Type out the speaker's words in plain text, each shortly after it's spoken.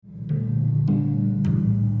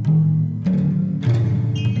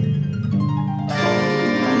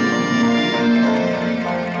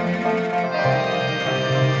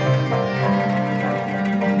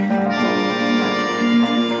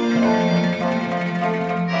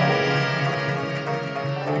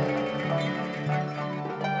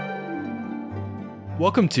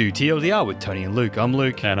Welcome to TLDR with Tony and Luke. I'm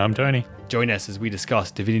Luke. And I'm Tony. Join us as we discuss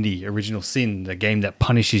Divinity Original Sin, the game that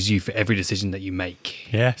punishes you for every decision that you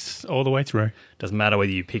make. Yes, all the way through. Doesn't matter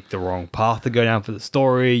whether you pick the wrong path to go down for the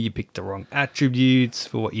story, you pick the wrong attributes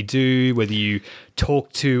for what you do, whether you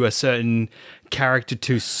talk to a certain character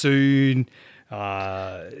too soon.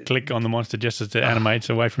 Click on the monster just as it animates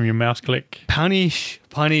away from your mouse click. Punish.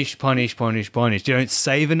 You don't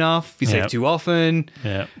save enough, you save too often.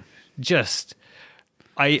 Yeah.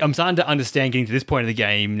 I'm starting to understand, getting to this point of the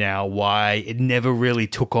game now, why it never really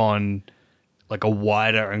took on like a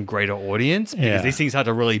wider and greater audience, because these things had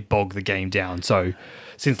to really bog the game down. So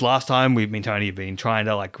since last time, Tony have been trying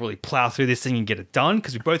to like really plow through this thing and get it done,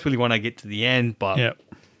 because we both really want to get to the end, but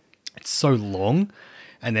it's so long.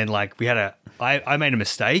 And then like I made a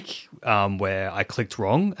mistake where I clicked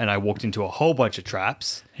wrong and I walked into a whole bunch of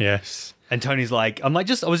traps. Yes. And Tony's like, I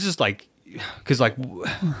was just like, because like,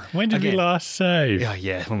 when did we last save?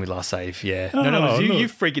 Yeah, when we last save, yeah. No, it was you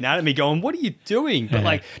freaking out at me going, what are you doing? But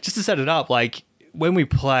like, just to set it up, like when we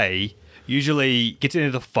play, usually gets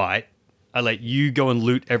into the fight, I let you go and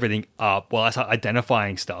loot everything up while I start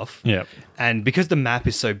identifying stuff. Yeah. And because the map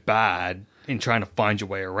is so bad in trying to find your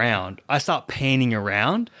way around, I start panning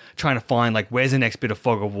around, trying to find like, where's the next bit of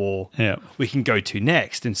fog of war we can go to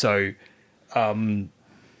next. And so,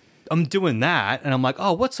 I'm doing that, and I'm like,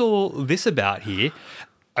 oh, what's all this about here?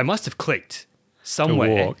 I must have clicked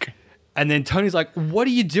somewhere. Walk. And then Tony's like, what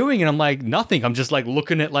are you doing? And I'm like, nothing. I'm just like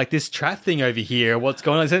looking at like this trap thing over here. What's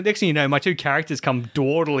going on? So next thing you know, my two characters come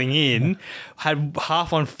dawdling in, had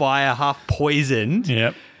half on fire, half poisoned.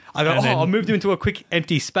 Yep. I go, I moved them into a quick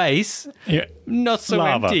empty space. Yeah. Not so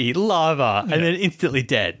empty. Lava. And then instantly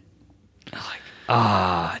dead. I'm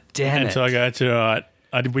like, damn it. And so I go, it's all right.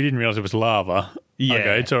 We didn't realize it was lava. Yeah.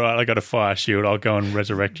 Okay, it's all right. I got a fire shield. I'll go and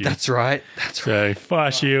resurrect you. That's right. So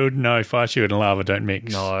fire shield and lava don't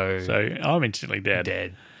mix. No. So I'm instantly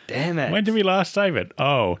dead. Damn it. When did we last save it?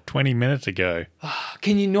 20 minutes ago.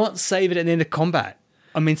 Can you not save it at the end of combat?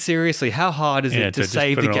 I mean, seriously, how hard is it to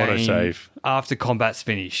save the game autosave after combat's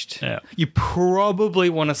finished? Yeah. You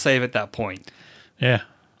probably want to save at that point. Yeah.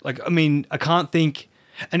 Like, I mean, I can't think...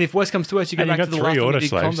 And if worst comes to worst, you go back to the last time you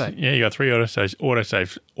did combat. Yeah, you got three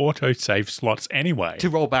autosave slots anyway.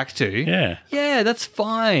 To roll back to. Yeah. Yeah, that's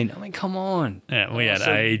fine. I mean, come on. Yeah, we had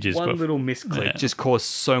ages. One little misclick just caused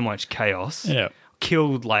so much chaos. Yeah.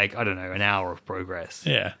 Killed, like, I don't know, an hour of progress.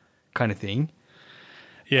 Yeah. Kind of thing.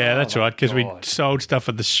 Yeah, that's right, because we sold stuff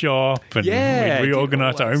at the shop and we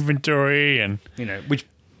reorganized our inventory and... You know, which,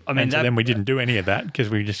 I mean... And so then we didn't do any of that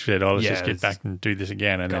because we just said, let's just get back and do this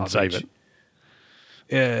again and then save it.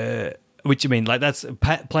 Which, I mean, like that's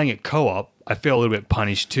playing it co-op. I feel a little bit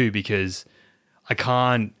punished too because I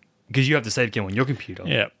can't, because you have to save again on your computer.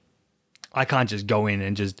 Yeah, I can't just go in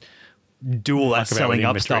and just do all that selling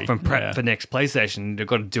up stuff and prep for next PlayStation. I've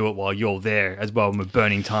got to do it while you're there as well. With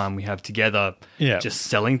burning time we have together, just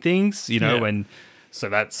selling things, you know, and so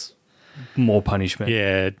that's more punishment.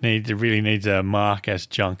 Yeah, it really needs a mark as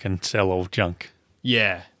junk and sell all junk.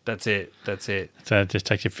 Yeah, that's it. So it just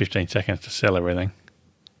takes you 15 seconds to sell everything.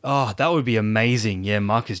 Oh, that would be amazing. Yeah,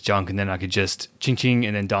 mark as junk, and then I could just ching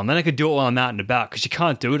and then done. Then I could do it while I'm out and about because you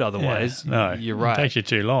can't do it otherwise. Yeah, no, you're right. It takes you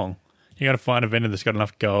too long. You got to find a vendor that's got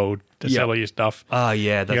enough gold to sell all your stuff. Oh,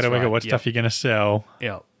 yeah, that's right. You got to work out what stuff you're going to sell.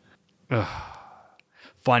 Yeah.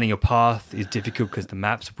 Finding your path is difficult because the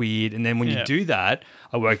map's weird. And then when you do that,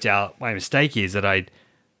 I worked out my mistake is that I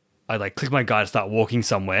like click my guide to start walking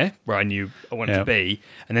somewhere where I knew I wanted to be,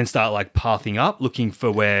 and then start like pathing up, looking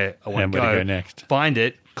for where I want to go next. Find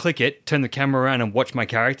it, click it, turn the camera around and watch my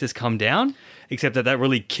characters come down, except that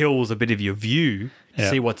really kills a bit of your view to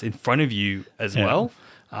see what's in front of you as well.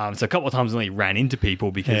 So a couple of times I only ran into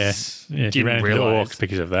people because you ran into the orcs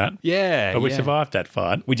because of that. Yeah. But we survived that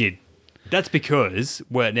fight. We did. That's because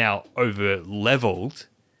we're now over-leveled.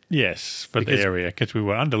 Yes, for the area, because we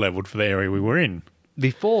were under-leveled for the area we were in.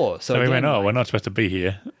 Before. So we went, we're not supposed to be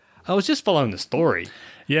here. I was just following the story.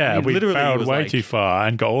 Yeah, we barreled way too far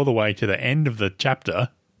and got all the way to the end of the chapter.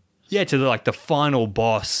 Yeah, to the final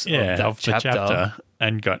boss of the chapter.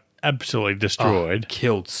 And got absolutely destroyed.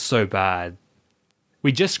 Killed so bad.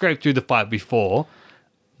 We just scraped through the fight before,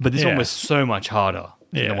 but this one was so much harder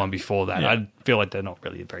than the one before that. I feel like they're not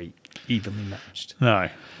really very evenly matched. No.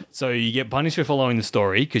 So you get punished for following the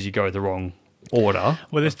story because you go the wrong order.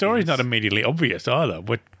 Well, the story's not immediately obvious either.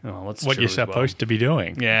 What you're supposed to be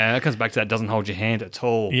doing. Yeah, that comes back to that doesn't hold your hand at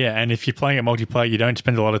all. Yeah, and if you're playing a multiplayer, you don't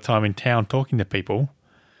spend a lot of time in town talking to people.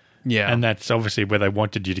 Yeah. And that's obviously where they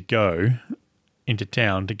wanted you to go, into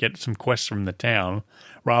town, to get some quests from the town,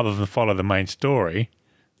 rather than follow the main story.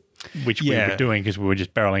 which we were doing because we were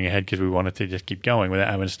just barreling ahead because we wanted to just keep going without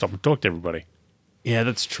having to stop and talk to everybody. Yeah,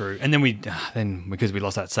 that's true. And then because we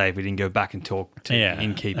lost that save, we didn't go back and talk to the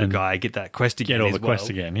innkeeper guy, get that quest again. Get all the quests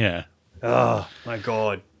again, yeah. Oh my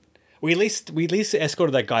god. We at least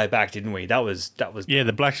escorted that guy back, didn't we? That was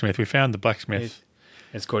the blacksmith. We found the blacksmith,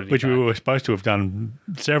 escorted which we were supposed to have done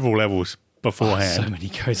several levels beforehand. So many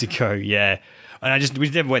goes ago, yeah. And we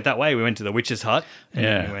never went that way. We went to the witch's hut. And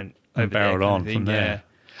then we went over and barreled on from there.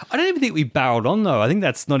 I don't even think we barreled on though. I think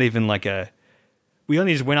that's not even like we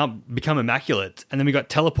only just went up, become immaculate, and then we got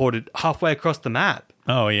teleported halfway across the map.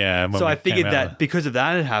 Oh yeah. So I figured that because of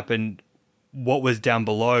that had happened, what was down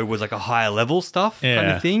below was like a higher level stuff kind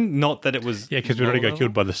of thing. Not that it was... Yeah, because we already got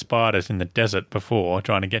killed by the spiders in the desert before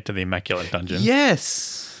trying to get to the Immaculate Dungeon.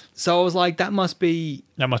 Yes. So I was like, that must be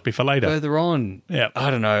for later. Further on. Yeah.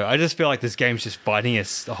 I don't know. I just feel like this game's just fighting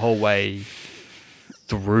us the whole way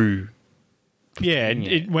through. Yeah,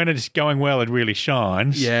 when it's going well, it really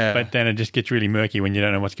shines. Yeah. But then it just gets really murky when you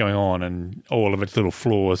don't know what's going on and all of its little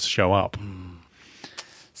flaws show up.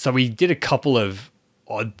 So we did a couple of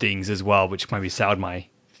odd things as well, which maybe soured my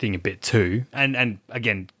thing a bit too. And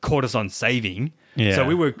again, caught us on saving. Yeah. So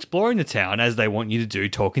we were exploring the town as they want you to do,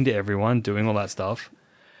 talking to everyone, doing all that stuff.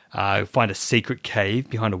 Find a secret cave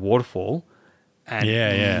behind a waterfall.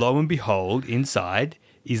 And lo and behold, inside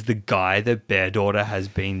is the guy that Bear Daughter has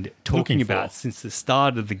been talking about since the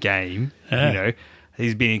start of the game. Yeah. You know,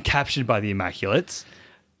 he's been captured by the Immaculates,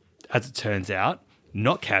 as it turns out.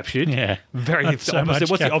 Not captured. Yeah. Very opposite.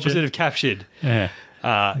 What's the opposite of captured? Yeah.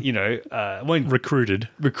 Recruited.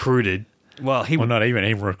 Well, not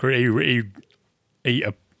even recruited. He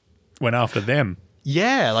went after them.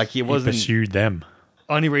 Yeah, like he wasn't... He pursued them.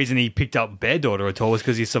 Only reason he picked up Bear Daughter at all was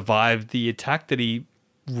because he survived the attack that he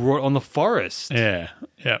wrought on the forest. Yeah,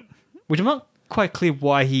 yeah. Which I'm not quite clear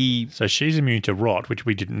why he... So she's immune to rot, which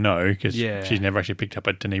we didn't know because she's never actually picked up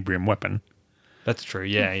a tenebrium weapon. That's true,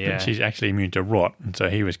 yeah. But she's actually immune to rot, and so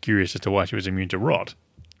he was curious as to why she was immune to rot.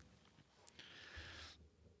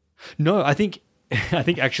 No, I think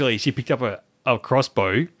actually she picked up a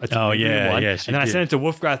crossbow. Oh, yeah, one, yeah. and then I sent it to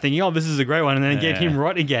Wolfgrath thinking, oh, this is a great one, and then it gave him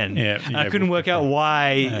rot again. Yeah, and I couldn't work out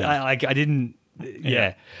why. Yeah. I didn't...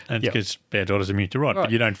 Yeah. And because Bear Daughter's immune to rot, but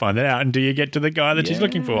you don't find that out until you get to the guy that she's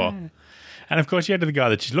looking for. And of course, you get to the guy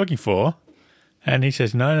that she's looking for, and he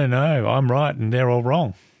says, no, I'm right, and they're all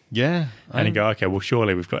wrong. Yeah. And you go, okay, well,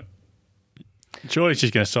 surely she's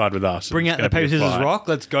going to side with us. Bring out the paper, scissors, rock.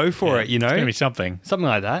 Let's go for it, you know? It's going to be something. Something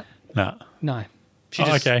like that. No.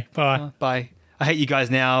 Okay, bye. Bye. I hate you guys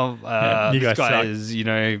now. You guys suck. Is,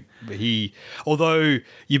 although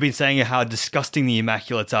you've been saying how disgusting the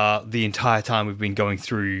Immaculates are the entire time we've been going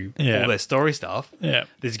through all their story stuff. Yeah.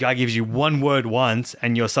 This guy gives you one word once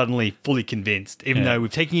and you're suddenly fully convinced, even though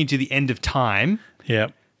we've taken you to the end of time. Yeah.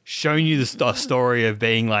 Shown you the story of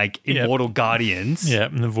being like immortal guardians. Yeah,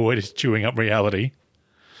 and the void is chewing up reality.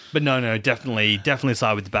 But no, definitely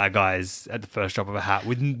side with the bad guys at the first drop of a hat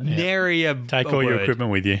with nary a Take all your equipment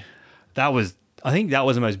with you. I think that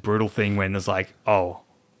was the most brutal thing when it's like, oh,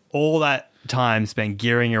 all that time spent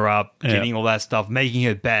gearing her up, getting all that stuff, making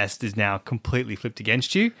her best is now completely flipped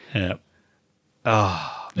against you. Yeah.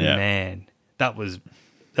 Oh, man. That was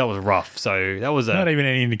rough. So that was not even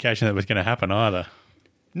any indication that was going to happen either.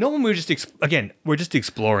 Not when we were we're just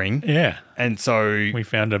exploring. Yeah. And so we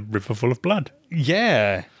found a river full of blood.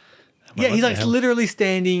 Yeah. Yeah, he's like literally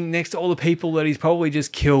standing next to all the people that he's probably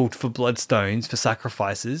just killed for bloodstones, for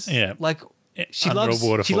sacrifices. Yeah. Like she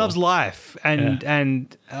loves life.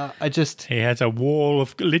 And I just... He has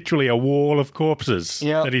literally a wall of corpses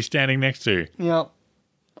that he's standing next to. Yeah.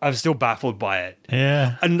 I'm still baffled by it.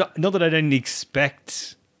 Yeah. And not that I don't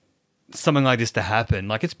expect something like this to happen.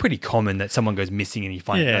 Like, it's pretty common that someone goes missing and you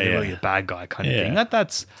find out they're really a bad guy kind of thing.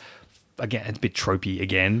 That's, again, it's a bit tropey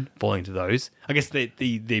again, falling into those. I guess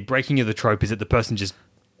the breaking of the trope is that the person just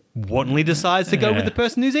wantonly decides to go with the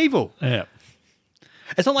person who's evil. Yeah.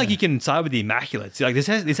 It's not like you can side with the Immaculates. Like, this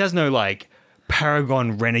has no, like,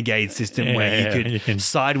 Paragon renegade system where you could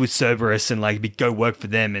side with Cerberus and, like, go work for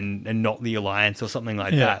them and not the Alliance or something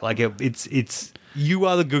like that. Like, it's you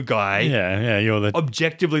are the good guy. Yeah, you're the...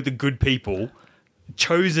 Objectively the good people,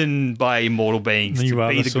 chosen by immortal beings to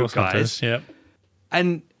be the good guys. Yep.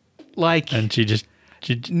 And, like... And she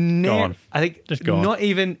gone. I think just gone. Not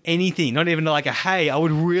even anything. Not even like a, hey, I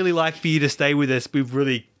would really like for you to stay with us. We've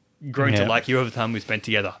really grown to like you over the time we've spent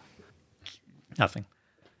together. Nothing.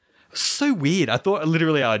 So weird. I thought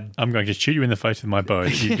literally I'm going to shoot you in the face with my bow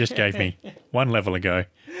you just gave me one level ago.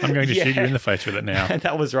 I'm going to shoot you in the face with it now. And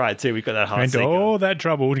that was right too. We got that hard. Went to all that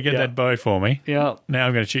trouble to get that bow for me. Yep. Now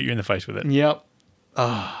I'm going to shoot you in the face with it. Yep.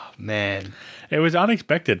 Oh man, it was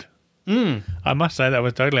unexpected. I must say that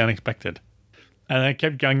was totally unexpected. And I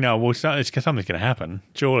kept going, no, well, something's going to happen.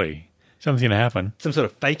 Surely. Something's going to happen. Some sort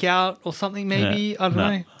of fake out or something, maybe? I don't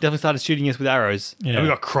know. Definitely started shooting us with arrows. Yeah. And we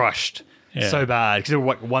got crushed so bad because they were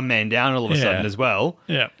like one man down all of a sudden as well.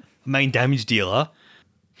 Yeah. Main damage dealer.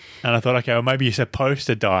 And I thought, okay, well, maybe you're supposed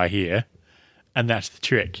to die here, and that's the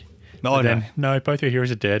trick. Oh, no, both your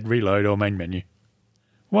heroes are dead. Reload or main menu.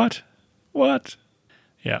 What?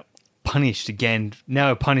 Yeah. Punished again. Now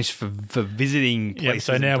we're punished for visiting places.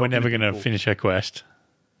 Yeah, so now we're never going to finish our quest.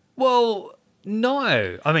 Well,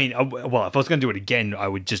 no. I mean, if I was going to do it again, I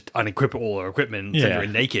would just unequip all her equipment and send her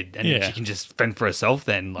in naked, and she can just fend for herself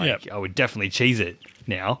then. I would definitely cheese it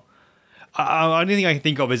now. Only thing I can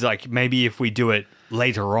think of is like maybe if we do it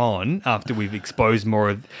later on after we've exposed more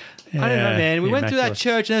of... I don't know, man. We went through that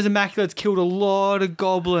church and those Immaculates killed a lot of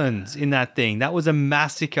goblins in that thing. That was a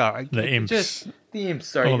massacre. The imps. The imps,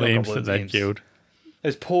 sorry. All the imps that they killed.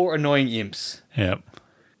 Those poor, annoying imps. Yep.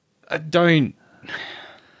 I don't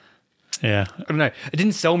know. It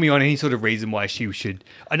didn't sell me on any sort of reason why she should...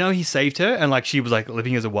 I know he saved her and like she was like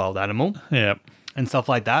living as a wild animal. Yep. And stuff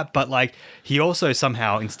like that. But like he also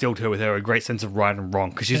somehow instilled her with her a great sense of right and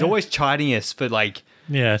wrong because she's always chiding us for like...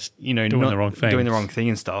 doing the wrong thing. Doing the wrong thing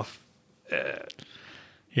and stuff.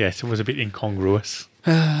 Yes, it was a bit incongruous.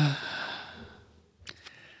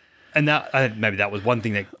 And that maybe that was one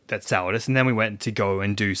thing that soured us. And then we went to go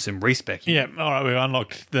and do some respecing. Yeah, all right, we've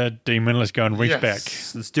unlocked the demon. Let's go and respec.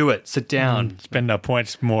 Yes, let's do it. Sit down. Spend our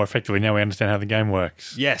points more effectively. Now we understand how the game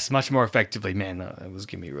works. Yes, much more effectively. Man, that was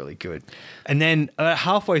going to be really good. And then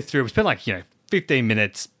halfway through, we spent 15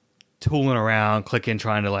 minutes tooling around, clicking,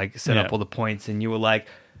 trying to like set up all the points. And you were like,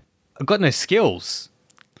 I've got no skills.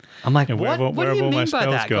 I'm like, what? What do you mean by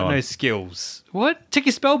that? Got no skills. What? Check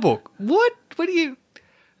your spell book. What? What do you...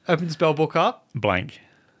 Open the spell book up. Blank.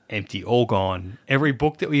 Empty. All gone. Every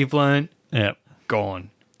book that we've learned,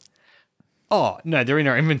 gone. Oh, no, they're in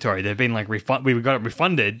our inventory. They've been like refunded. We got it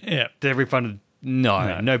refunded. Yeah. They're refunded.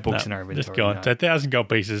 No books in our inventory. Just gone. So 1,000 gold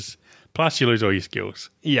pieces, plus you lose all your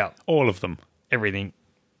skills. Yeah. All of them. Everything.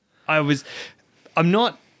 I'm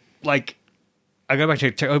not like... I was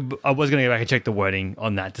going to go back and check the wording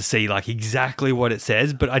on that to see like exactly what it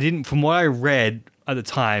says, but I didn't. From what I read at the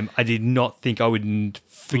time, I did not think I would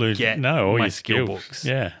forget all my your skill skills. books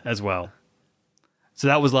as well. So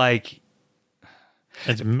that was like...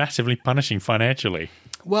 It's massively punishing financially.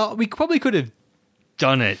 Well, we probably could have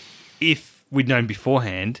done it if we'd known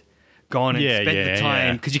beforehand, gone and spent the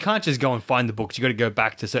time, because you can't just go and find the books. You got to go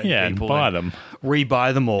back to certain people and buy them,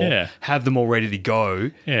 rebuy them all, have them all ready to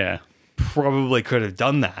go. Yeah. Probably could have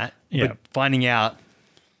done that, but finding out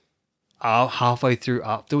halfway through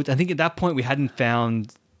afterwards, I think at that point we hadn't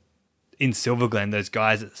found in Silverglen those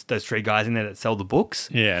three guys in there that sell the books.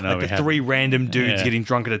 Yeah, no, like the three random dudes getting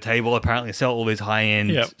drunk at a table apparently sell all these high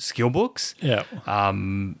end skill books. Yeah. I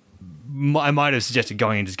might have suggested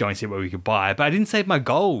going and see what we could buy, but I didn't save my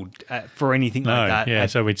gold for anything like that. Yeah,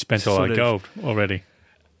 so we'd spent all our gold already,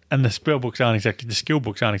 and the skill books aren't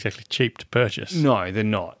exactly cheap to purchase. No, they're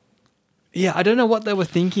not. Yeah, I don't know what they were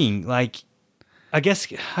thinking. Like, I guess...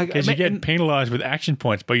 Because you get penalised with action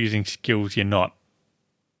points by using skills you're not.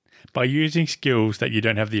 By using skills that you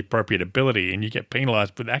don't have the appropriate ability, and you get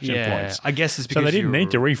penalised with action points. I guess it's because... So they didn't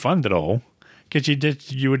need to refund it all, because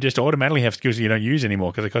you would just automatically have skills you don't use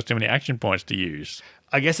anymore because they cost too many action points to use.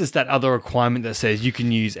 I guess it's that other requirement that says you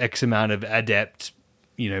can use X amount of adept...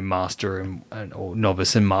 master or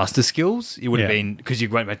novice and master skills. It would have been because you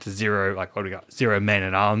went back to zero, like what do we got? 0 man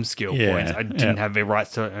at arms skill points. I didn't have the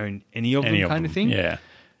rights to own any of them, kind of thing. Yeah.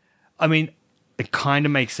 I mean, it kind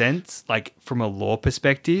of makes sense, like from a law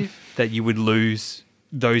perspective, that you would lose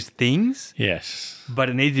those things. Yes. But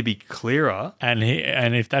it needed to be clearer. And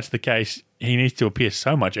if that's the case, he needs to appear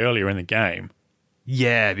so much earlier in the game.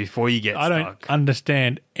 Yeah, before you get stuck. I don't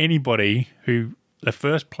understand anybody who the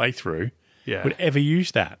first playthrough would ever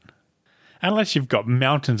use that, unless you've got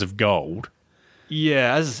mountains of gold.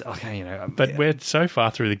 Yeah, but we're so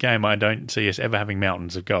far through the game, I don't see us ever having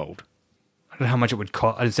mountains of gold. I don't know how much it would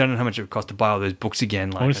cost. I don't know how much it would cost to buy all those books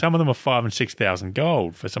again. Like, some of them are 5,000 and 6,000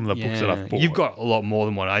 gold for some of the books that I've bought. You've got a lot more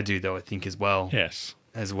than what I do, though. I think as well. Yes,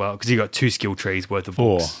 because you've got 2 skill trees worth of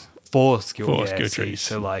books. 4 skill trees.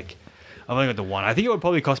 So like, I've only got the one. I think it would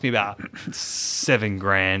probably cost me about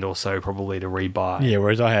 $7,000 or so, probably to rebuy. Yeah,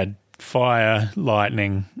 whereas I had fire,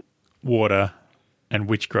 lightning, water, and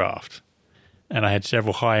witchcraft, and I had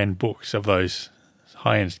several high-end books of those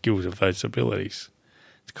high-end skills of those abilities.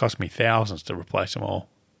 It cost me thousands to replace them all.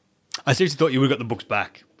 I seriously thought you would have got the books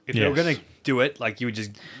back If they were Yes. going to do it, like you would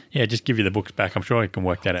just, Yeah, just give you the books back. I'm sure you can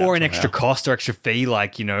work that out. or an somehow. extra cost or extra fee,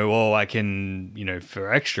 like, I can,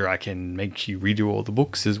 for extra, I can make you redo all the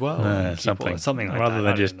books as well. and keep something. something like Rather that.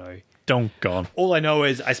 than I just don't know. donk on. All I know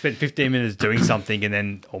is I spent 15 minutes doing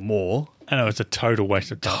something or more. I know it's a total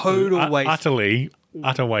waste of time. Total waste.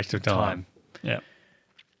 Utter waste of time. Time. Yeah.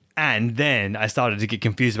 And then I started to get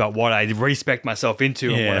confused about what I respect myself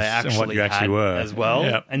into and what I Yes, and actually, what you actually had were. as well.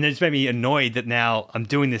 Yep. And it just made me annoyed that now I'm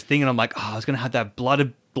doing this thing and I'm like, I was going to have that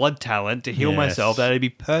blood talent to heal Yes. myself. That'd be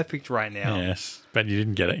perfect right now. Yes. But you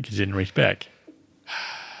didn't get it because you didn't reach back.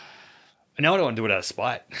 And now I don't want to do it out of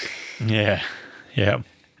spite. Yeah. Yeah.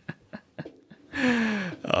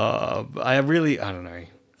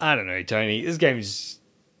 I don't know, Tony. This game is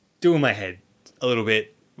doing my head a little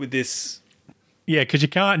bit with this. Yeah, because you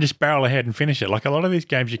can't just barrel ahead and finish it. Like a lot of these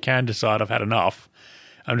games, you can decide I've had enough.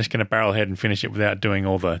 I'm just going to barrel ahead and finish it without doing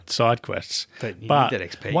all the side quests. But you need But that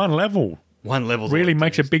XP. one level One level really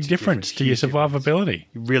makes a big difference to your survivability,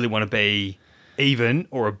 You really want to be even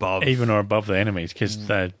or above. even or above the enemies, because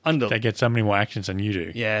they get so many more actions than you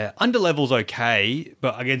do. Yeah, under level's okay,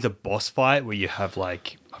 but against a boss fight where you have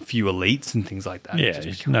like a few elites and things like that, it Yeah, just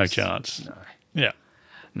there's becomes- no chance. No, Yeah.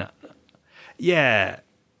 no. Yeah,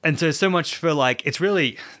 and so much for like it's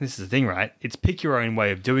really this is the thing, right? It's pick your own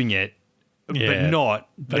way of doing it, Yeah, but not.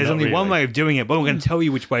 There's not only one really. way of doing it, but we're going to tell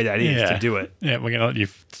you which way that is Yeah. to do it. Yeah, we're going to let you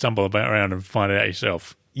stumble around and find it out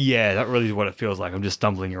yourself. Yeah, that really is what it feels like. I'm just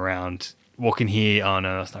stumbling around, walking here. Oh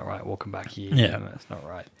no, that's not right. Walking back here. Yeah. no, that's not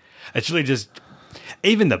right. It's really just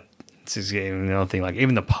even the. This is even another thing. Like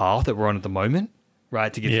even the path that we're on at the moment,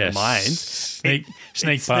 right, to get to Yes. the mines. Sneak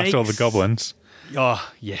it past all the snakes. goblins,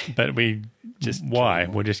 Oh yeah, but we Just why? kill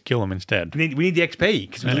them. We'll just kill them instead. we need the XP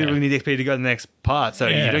because we Yeah. literally need the XP to go to the next part. So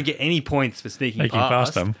Yeah. you don't get any points for sneaking Sneaking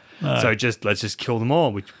past them. No. So let's just kill them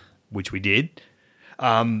all, which we did.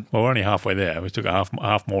 Well, we're only halfway there. We took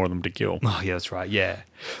half more of them to kill. Oh yeah, that's right. Yeah,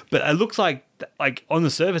 but it looks like on the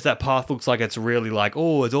surface that path looks like it's really like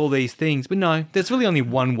it's all these things, but no, there's really only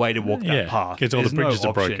one way to walk that Yeah, path 'cause all the There's no bridges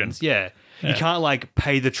are broken. options. Yeah. You Yeah. can't like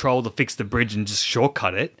pay the troll to fix the bridge and just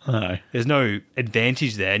shortcut it. No. There's no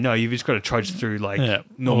advantage there. No, you've just got to trudge through like Yeah. all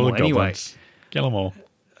normal the anyway. goblins. Kill them all.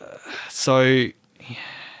 So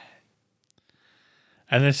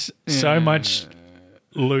And there's so much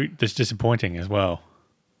loot that's disappointing as well.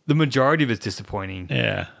 the majority of it's disappointing.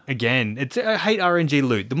 Yeah. Again, I hate RNG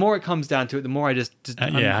loot. The more it comes down to it, the more I just I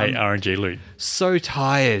hate RNG loot. so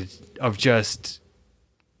tired of just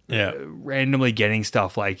Yeah. randomly getting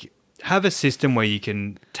stuff. Like have a system where you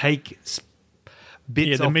can take bits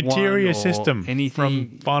Yeah, the off materia one or system anything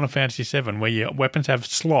from Final Fantasy VII, where your weapons have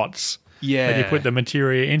slots yeah that you put the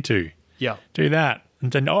materia into. yeah Do that.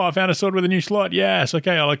 And then, I found a sword with a new slot. Yes,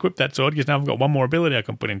 okay, I'll equip that sword because now I've got one more ability I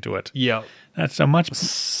can put into it. yeah That's so much.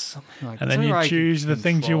 something like And then something you where I choose can the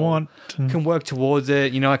things you control. want. And, Can work towards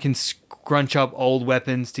it. I can scrunch up old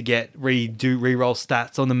weapons to get re-roll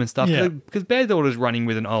stats on them and stuff. Yeah. Because Bear's Order's running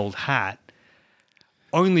with an old hat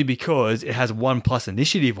only because it has 1+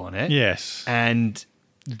 initiative on it. yes. And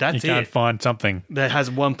You that's can't it. find something. That has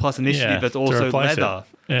 1+ initiative Yeah, that's to also replace it. leather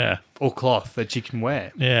Yeah. or cloth that you can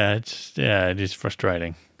wear. Yeah, it is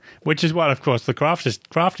frustrating. Which is what, of course, the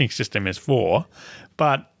crafting system is for,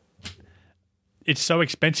 but it's so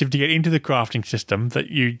expensive to get into the crafting system that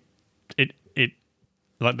it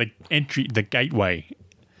like the gateway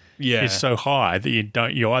Yeah. is so high that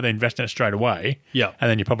you either invest in it straight away, Yeah. and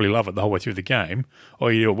then you probably love it the whole way through the game,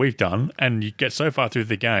 or you do what we've done and you get so far through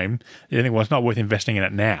the game you think, well, it's not worth investing in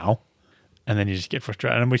it now, and then you just get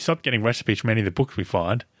frustrated. And we stopped getting recipes from any of the books we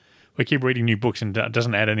find. We keep reading new books and it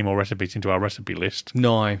doesn't add any more recipes into our recipe list.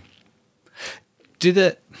 No.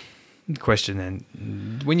 Question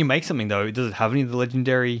then, when you make something though, does it have any of the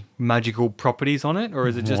legendary magical properties on it, or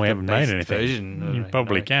is it just we a haven't made basic anything. version? I You don't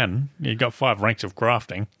probably know. can. You've got 5 ranks of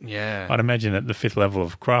crafting. Yeah. I'd imagine at the 5th level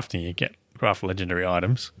of crafting, you get craft legendary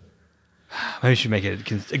items. Maybe we should make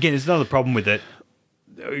it. Again, it's another problem with it.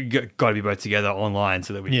 Got to be both together online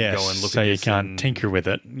so that we can go and look so at you this can't and, tinker with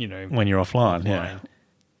it when when you're offline. offline. Yeah,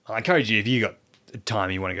 I encourage you, if you got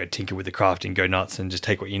time, you want to go tinker with the crafting, go nuts and just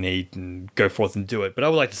take what you need and go forth and do it. But I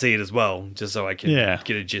would like to see it as well, just so I can Yeah.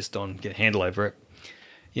 get a gist on, get a handle over it.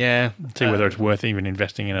 Yeah. see whether it's worth even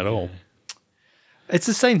investing in at all. It's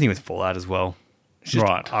the same thing with Fallout as well. It's just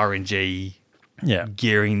Right. RNG Yeah,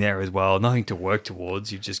 gearing there as well. Nothing to work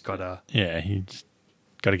towards. You've just got to, yeah, you just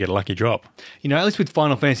got to get a lucky drop. at least with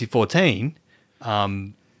Final Fantasy 14,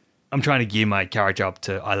 I'm trying to gear my character up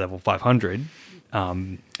to eye level 500.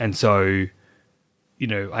 And so,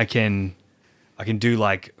 I can do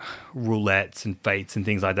like roulettes and fates and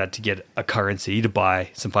things like that to get a currency to buy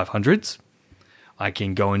some 500s. I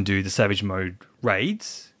can go and do the Savage Mode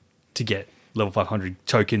raids to get level 500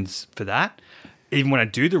 tokens for that. Even when I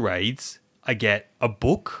do the raids, I get a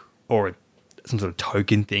book or some sort of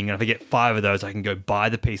token thing. And if I get 5 of those, I can go buy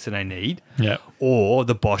the piece that I need. Yeah. Or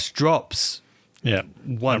the boss drops Yeah.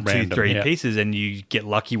 1, 2, Random, 3 yeah. pieces, and you get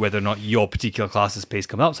lucky whether or not your particular class's piece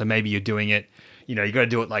comes up. So maybe you're doing it, you got to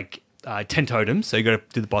do it like 10 totems. So you got to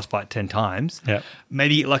do the boss fight 10 times. Yeah.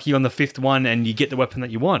 Maybe you get lucky on the 5th one and you get the weapon that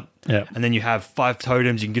you want. Yeah. And then you have 5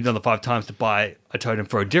 totems. You can get another 5 times to buy a totem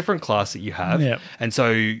for a different class that you have. Yeah. And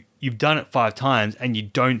so you've done it 5 times and you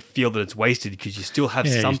don't feel that it's wasted because you still have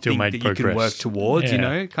Yeah, you something still made that you can progress. work towards,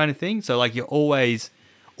 Yeah. kind of thing. So like you're always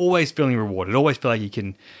feeling rewarded. Always feel like you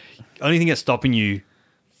can. Only thing that's stopping you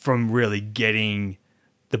from really getting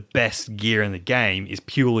the best gear in the game is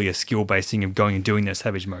purely a skill based thing of going and doing those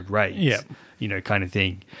Savage Mode raids. Yeah. Kind of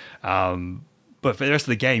thing. But for the rest of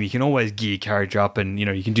the game, you can always gear your character up and,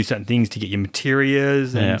 you can do certain things to get your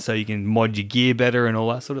materials and Yeah. so you can mod your gear better and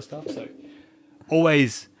all that sort of stuff. So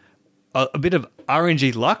always a bit of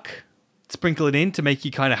RNG luck, sprinkle it in to make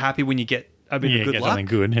you kind of happy when you get a bit of good Get luck. something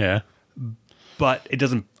good. Yeah. But it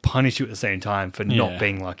doesn't punish you at the same time for Yeah. not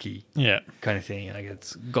being lucky, Yeah. kind of thing. Like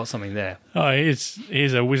it's got something there. Oh,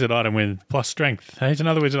 here's a wizard item with plus strength. Here's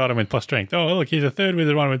another wizard item with plus strength. Oh, look, here's a third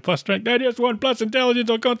wizard item with plus strength. No, just 1 plus intelligence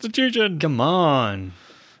or constitution. Come on.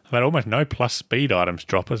 I've had almost no plus speed items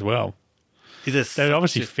drop as well. Is this They're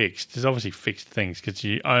obviously fixed. There's obviously fixed things because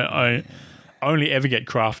I only ever get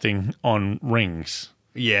crafting on rings.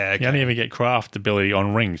 Yeah, okay. You only ever get craft ability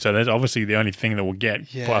on rings. So there's obviously the only thing that will get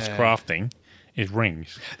plus Yeah. crafting is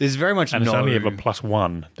rings. There's very much And it's only ever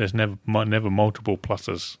 +1. There's never multiple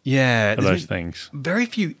pluses yeah, for there's those things. very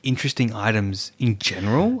few interesting items in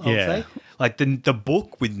general, I would Yeah. say. Like the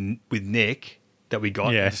book with Nick that we got at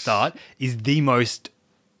the Yes. start is the most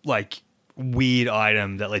like weird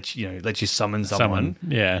item that lets you summon someone.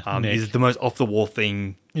 Yeah, Nick. Is the most off the wall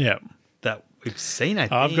thing Yeah. that we've seen. I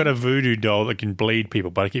think I've got a voodoo doll that can bleed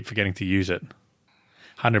people, but I keep forgetting to use it.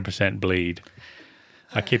 100% bleed.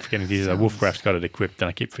 I keep forgetting to use it. Wolfcraft's got it equipped, and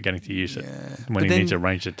I keep forgetting to use it when But he then- needs a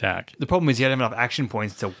ranged attack. The problem is you don't have enough action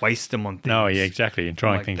points to waste them on things. No, yeah, exactly. And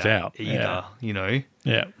trying like things that out. either.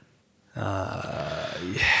 Yeah.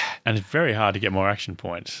 And it's very hard to get more action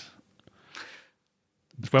points.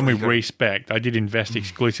 When we respec, I did invest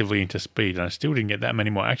exclusively into speed, and I still didn't get that many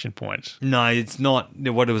more action points. No, it's not.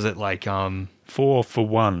 What was it like? 4 for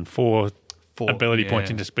 1, 4 4 ability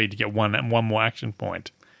points into speed to get one more action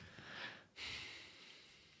point.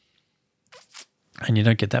 And you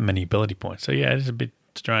don't get that many ability points. So, yeah, it's a bit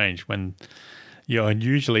strange when you're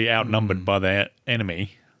usually outnumbered by the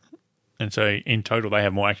enemy. And so, in total, they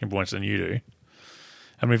have more action points than you do.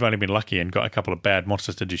 And we've only been lucky and got a couple of bad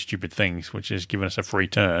monsters to do stupid things, which has given us a free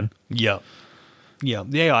turn. Yeah. Yeah.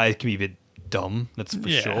 The AI can be a bit dumb, that's for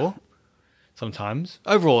Yeah. sure. Sometimes.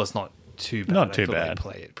 Overall, it's not too bad. Not I too feel they bad.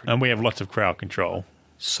 play it pretty And we have lots of crowd control.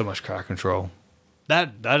 so much crowd control.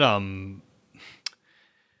 That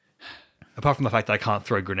apart from the fact that I can't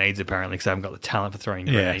throw grenades apparently because I haven't got the talent for throwing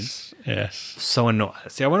grenades. Yes. So annoying.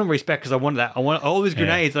 See, I want to respect because I want that. I want all these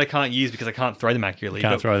grenades that I can't use because I can't throw them accurately.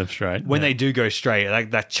 Can't but throw them straight. when they do go straight,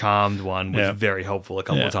 like that charmed one was Yeah. very helpful a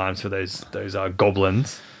couple Yeah. of times for those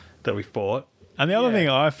goblins that we fought. And the other Yeah. thing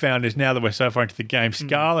I've found is now that we're so far into the game,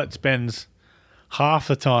 Scarlet spends half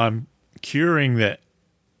the time curing the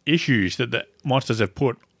issues that the monsters have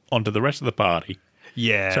put onto the rest of the party.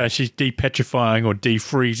 Yeah. So she's depetrifying or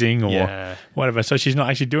defreezing or Yeah. whatever. So she's not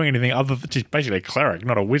actually doing anything other than she's basically a cleric,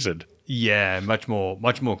 not a wizard. Yeah, much more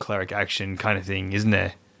cleric action kind of thing, isn't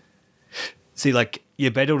there? See, like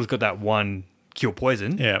your Bedould's got that one cure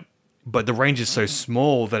poison, Yeah. but the range is so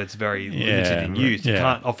small that it's very limited in use. You yeah.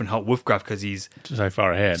 can't often help Wolfgraf because he's So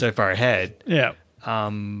far ahead. so far ahead. yeah.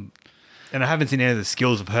 And I haven't seen any of the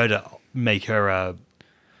skills of her to make her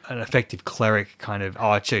an effective cleric kind of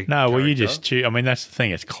archer. No, well, you character. just choose. I mean, that's the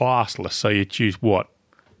thing. It's classless, so you choose what?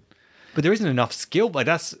 But there isn't enough skill. Like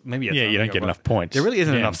that's maybe that's Yeah, you something don't get I- enough points. There really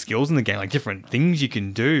isn't Yeah. enough skills in the game. Like different things you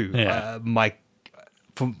can do. Yeah.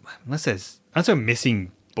 Unless we're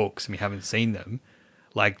missing books and we haven't seen them.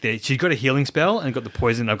 Like she's got a healing spell and got the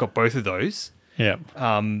poison. I've got both of those, Yeah.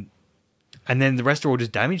 and then the rest are all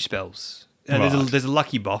just damage spells. Right. There's a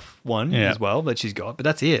lucky buff one Yeah. as well that she's got, but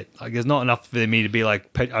that's it. Like there's not enough for me to be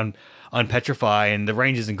like unpetrify, and the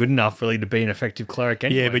range isn't good enough really to be an effective cleric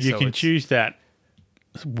anyway. Yeah, but you so can it's- choose that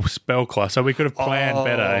spell class. So we could have planned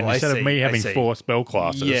better. And I instead see, of me I having see. 4 spell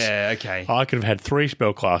classes, Yeah, okay. I could have had 3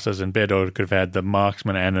 spell classes, and Bedor could have had the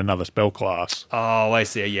marksman and another spell class. Oh, I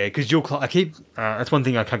see. Yeah, because dual I keep that's one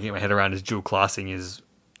thing I can't get my head around is dual classing is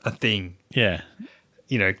a thing. Yeah.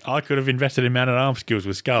 You know, I could have invested in man at arms skills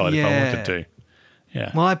with Scarlet if I wanted to.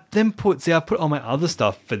 Yeah. Well, I put all my other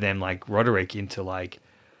stuff for them, like Roderick, into like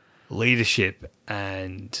leadership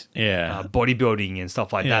and bodybuilding and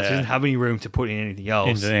stuff like that. So it doesn't have any room to put in anything else.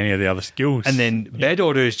 Into any of the other skills. And then Bed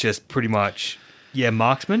Order is just pretty much,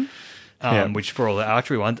 marksman, which for all the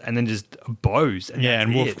archery ones, and then just bows.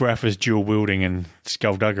 And Wolfgraf is dual wielding and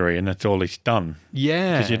skullduggery, and that's all he's done.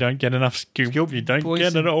 Yeah. Because you don't get enough skill. You don't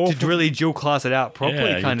get it all. To really dual class it out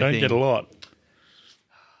properly, kind of thing. You don't get a lot.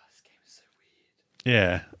 This game is so weird.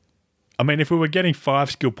 Yeah. I mean, if we were getting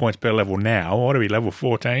 5 skill points per level now, what are we, level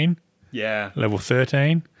 14? Yeah. Level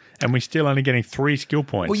 13? And we're still only getting 3 skill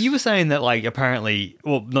points. Well, you were saying that, like, apparently...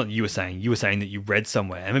 Well, not you were saying that you read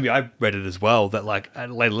somewhere, and maybe I read it as well, that, like,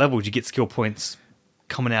 at later levels you get skill points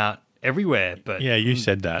coming out everywhere, but... Yeah, you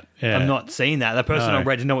said that. Yeah. I'm not seeing that. The person I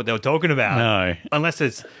read didn't know what they were talking about. No. Unless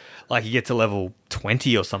it's, like, you get to level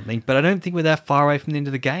 20 or something, but I don't think we're that far away from the end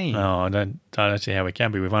of the game. No, I don't see how we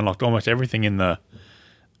can be. We've unlocked almost everything in the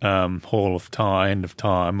Hall of Time, End of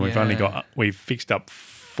Time. We've fixed up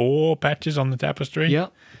 4 patches on the tapestry. Yeah.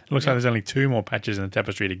 It looks like there's only 2 more patches in the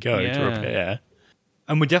tapestry to go to repair.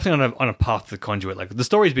 And we're definitely on a path to the conduit. Like, the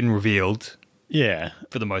story's been revealed. Yeah.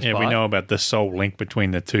 For the most part. Yeah, we know about the soul link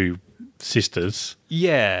between the 2 sisters.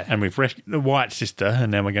 Yeah. And we've rescued the white sister,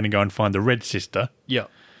 and now we're going to go and find the red sister. Yeah.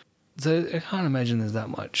 So I can't imagine there's that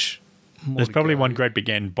much more. There's probably one great big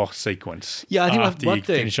end boss sequence. Yeah, I think after you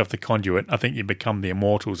finish off the conduit, I think you become the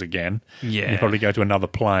Immortals again. Yeah. And you probably go to another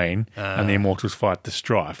plane, and the Immortals fight the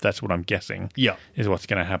Strife. That's what I'm guessing. Yeah. Is what's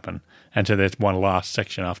going to happen. And so there's one last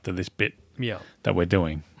section after this bit that we're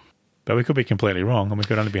doing. But we could be completely wrong, and we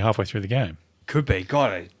could only be halfway through the game. Could be.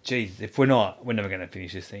 God, geez, if we're not, we're never going to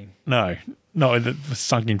finish this thing. No, it's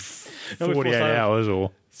sunk in 48 hours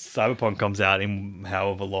or... Cyberpunk comes out in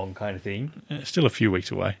however long kind of thing. Still a few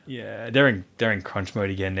weeks away. Yeah, they're in crunch mode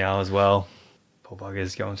again now as well. Poor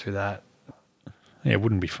buggers going through that. Yeah, it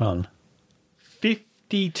wouldn't be fun.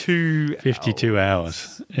 52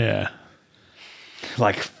 hours. Yeah.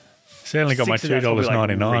 Like... Certainly got my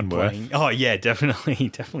 $2.99 worth. Oh yeah, definitely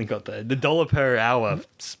got the dollar per hour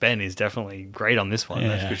spent is definitely great on this one.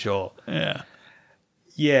 That's for sure. Yeah.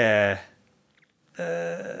 Yeah.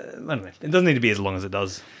 I don't know. It doesn't need to be as long as it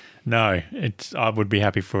does. No, I would be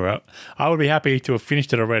happy I would be happy to have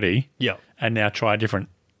finished it already. Yeah. And now try a different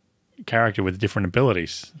character with different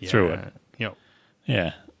abilities through it. Yeah.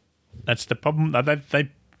 Yeah. That's the problem. That's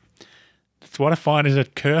what I find is a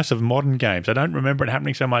curse of modern games. I don't remember it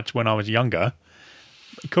happening so much when I was younger.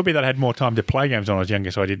 It could be that I had more time to play games when I was younger,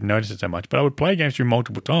 so I didn't notice it so much. But I would play games through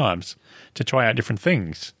multiple times to try out different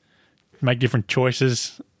things, make different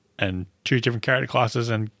choices, and choose different character classes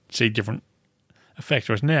and see different effects.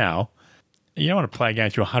 Whereas now, you don't want to play a game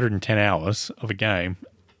through 110 hours of a game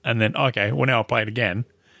and then, now I'll play it again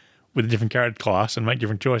with a different character class and make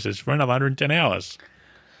different choices for another 110 hours.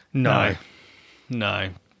 No.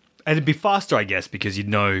 And it'd be faster, I guess, because you'd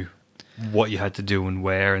know what you had to do and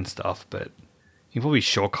where and stuff, but you probably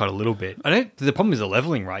shortcut a little bit. The problem is the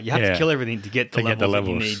leveling, right? You have to kill everything to get the levels that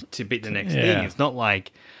you need to beat the next thing. It's not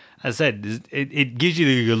like, as I said, it gives you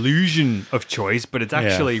the illusion of choice, but it's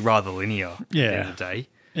actually rather linear at the end of the day.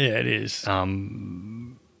 Yeah, it is.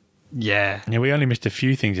 Yeah, we only missed a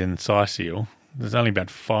few things in Cyseal. There's only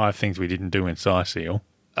about 5 things we didn't do in Cyseal.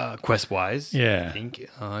 Quest-wise, yeah. I think.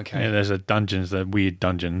 Oh, okay. Yeah, there's the weird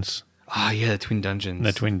dungeons. Oh, yeah, the twin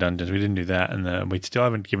dungeons. We didn't do that, and we still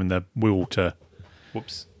haven't given the will to...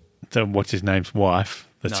 Whoops. To what's his name's wife,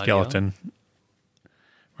 the skeleton.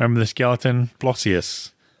 Remember the skeleton?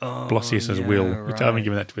 Blossius. Blossius's will. Right. We still haven't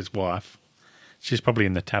given that to his wife. She's probably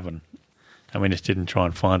in the tavern, and we just didn't try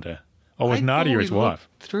and find her. Or was Nadia his wife?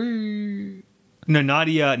 Through... No,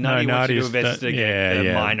 Nadia wants you to investigate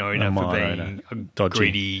the mine owner for being a dodgy,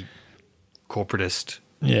 greedy corporatist.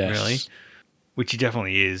 Yes. Really. Which he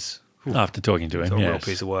definitely is. After talking to him, it's a real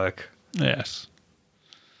piece of work. Yes.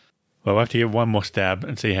 Well, we'll have to give one more stab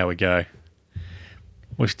and see how we go.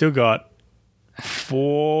 We've still got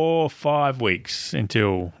 4-5 weeks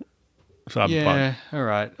until Cyberpunk. Yeah, all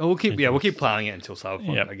right. We'll keep playing it until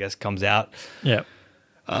Cyberpunk, I guess, comes out. Yeah.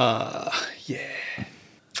 Yeah.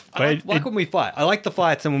 I like when we fight. I like the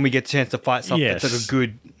fights, and when we get a chance to fight something that's like a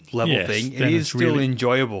good level thing, it is still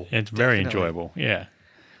enjoyable. It's very enjoyable, yeah. It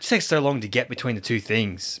just takes so long to get between the two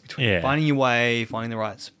things. Between finding your way, finding the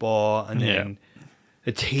right spot, and then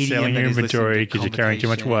the tedium. Selling your inventory because you're carrying too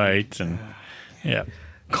much weight. And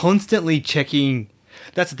constantly checking.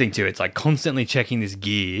 That's the thing too. It's like constantly checking this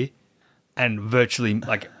gear and virtually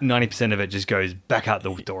like 90% of it just goes back out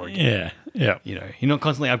the door again. Yeah, yeah. You know, you're not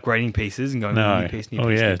constantly upgrading pieces and going No. new piece, new Oh,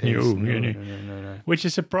 piece, yeah. new piece. New- No. Which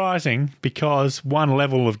is surprising because one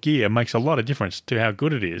level of gear makes a lot of difference to how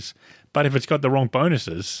good it is. But if it's got the wrong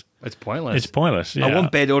bonuses, It's pointless. it's pointless. Yeah. I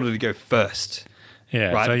want Bad Order to go first.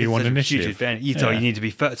 Yeah, Right? so you Because want it's a huge initiative. advantage. So Yeah. you need to be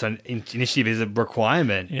first. So initiative is a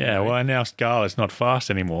requirement. Yeah, well, now Scarlet's not fast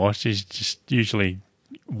anymore. She's just usually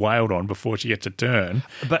wailed on before she gets a turn.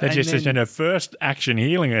 But- That and just is then- in her first action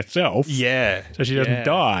healing herself. Yeah. So she doesn't Yeah.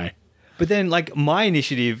 die. But then, like, my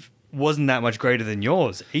initiative wasn't that much greater than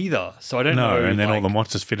yours either. So I don't know. No, and then all like, the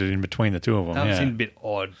monsters fitted in between the two of them. that Yeah. seemed a bit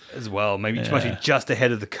odd as well. Maybe she must be Yeah. just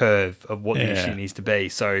ahead of the curve of what the Yeah. initiative needs to be.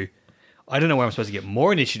 So I don't know where I'm supposed to get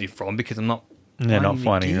more initiative from because I'm not. They're not the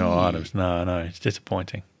finding no gear. items. No, it's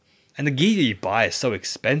disappointing. And the gear you buy is so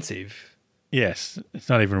expensive. Yes, it's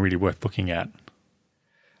not even really worth looking at.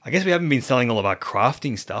 I guess we haven't been selling all of our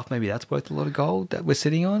crafting stuff. Maybe that's worth a lot of gold that we're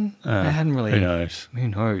sitting on. I hadn't really. Who knows? Who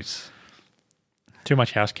knows? Too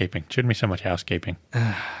much housekeeping. Shouldn't be so much housekeeping.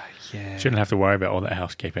 Yeah. Shouldn't have to worry about all that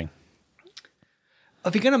housekeeping.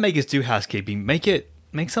 If you're going to make us do housekeeping, make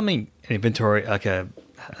something, an inventory, like a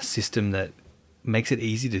system that makes it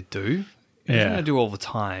easy to do. If you're Yeah. going to do all the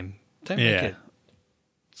time, don't make Yeah. it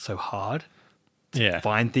so hard. Yeah.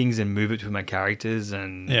 Find things and move it to my characters.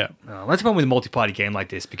 And Yeah. that's the problem with a multi-party game like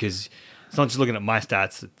this, because it's not just looking at my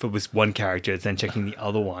stats for this one character, it's then checking the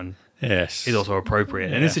other one Yes. is also appropriate.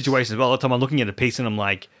 And in this Yes. situation as well, a lot of the time I'm looking at a piece and I'm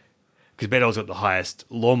like, because Bedell's got the highest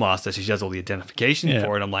lore master, so she does all the identification Yeah.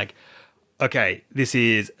 for it. I'm like, okay, this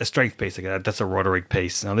is a strength piece. Okay, that's a Roderick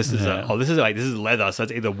piece. Now this is this is leather, so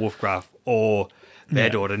it's either Wolfgraf or Bear Yeah.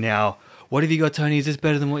 Daughter. Now, what have you got, Tony? Is this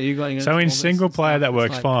better than what you got? You know, So all in this single stuff. player that It's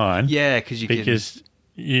works like- fine. Yeah, because Because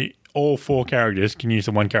all four characters can use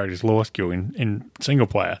the one character's lore skill in single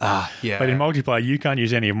player. yeah, But in multiplayer, you can't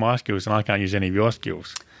use any of my skills and I can't use any of your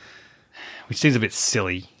skills. which seems a bit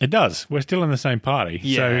silly. It does. We're still in the same party.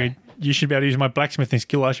 Yeah. So you should be able to use my blacksmithing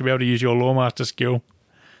skill. I should be able to use your lore master skill.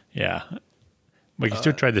 Yeah. We can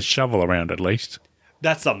still trade the shovel around at least.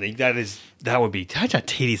 That's something that would be how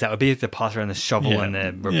tedious that would be to pass around the shovel Yeah. and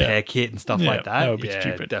the repair Yeah. kit and stuff Yeah, like that. that would be Yeah,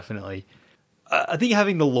 stupid. Definitely. I think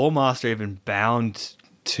having the lore master even bound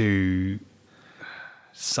to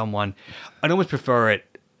someone, I'd almost prefer it.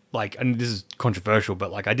 Like, and this is controversial,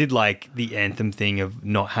 but like I did like the Anthem thing of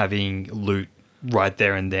not having loot right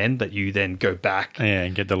there and then, that you then go back Yeah,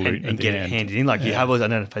 and get the loot and at the get it end. handed in. Like you Yeah. have all those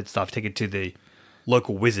identified stuff, take it to the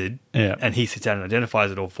local wizard, Yeah. and he sits down and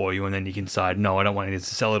identifies it all for you, and then you can decide, no, I don't want it to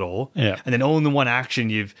sell it all. Yeah. And then all in the one action,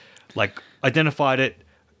 you've like identified it,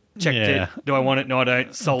 checked Yeah. it, do I want it? No, I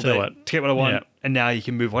don't. Sold Sell it, it. to get what I want, Yeah. and now you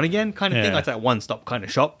can move on again, kind of thing. Yeah. Like that one-stop kind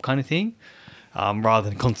of shop kind of thing, rather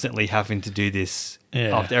than constantly having to do this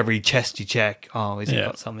Yeah. after every chest you check. Oh, is it Yeah.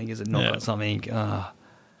 got something? Is it not Yeah. got something?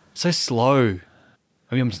 So slow.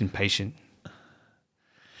 Maybe I'm just impatient.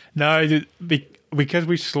 No, because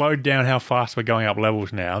we've slowed down how fast we're going up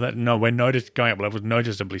levels now. We're going up levels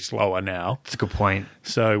noticeably slower now. That's a good point.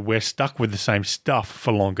 So we're stuck with the same stuff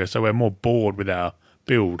for longer. So we're more bored with our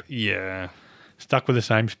build. Yeah. Stuck with the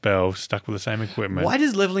same spells, stuck with the same equipment. Why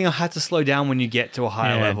does leveling up have to slow down when you get to a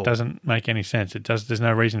higher Yeah, level? it doesn't make any sense. It does. There's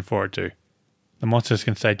no reason for it to. The monsters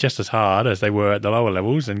can stay just as hard as they were at the lower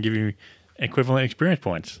levels and give you equivalent experience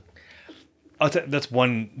points. That's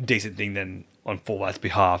one decent thing then on Fallout's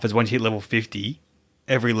behalf, is once you hit level 50,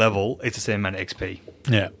 every level it's the same amount of XP.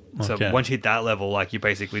 Yeah. So okay. once you hit that level, like you're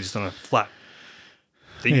basically just on a flat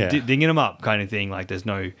Yeah. dinging them up kind of thing. Like there's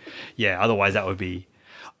no, otherwise that would be,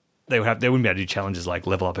 they wouldn't be able to do challenges like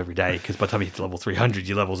level up every day, because by the time you hit to level 300,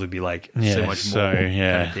 your levels would be like so Yeah, much more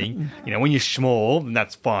kind of thing. You know, when you're small, then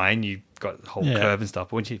that's fine. You've got the whole Yeah. curve and stuff.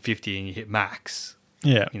 But once you hit 50 and you hit max,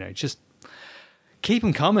 Yeah. you know, just keep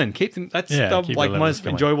them coming. Keep them. That's Yeah, the keep the like levels most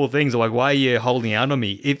coming. enjoyable things. Are like, why are you holding out on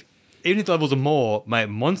me? Even if the levels are more, my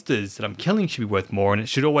monsters that I'm killing should be worth more, and it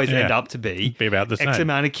should always Yeah. end up to be about the X same.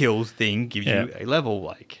 amount of kills thing gives Yeah. you a level.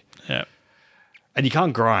 Like, Yeah. and you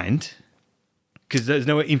can't grind because there's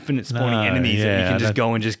no infinite spawning No, enemies that you yeah, can just that-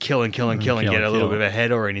 go and just kill and get kill a and little kill. bit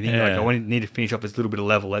ahead or anything. Like, Yeah. I need to finish off this little bit of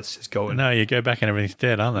level. Let's just go and No, you go back and everything's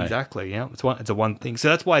dead, aren't they? exactly. Yeah, it's a one thing. So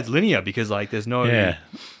that's why it's linear, because like there's no Yeah.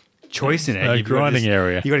 choice in it. No You've got to grinding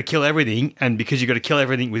area. You got to kill everything, and because you got to kill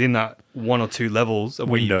everything within that one or two levels of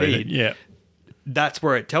where you Window. beat, Yeah. that's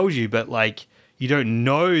where it tells you. But like, you don't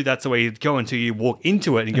know that's the way you go until you walk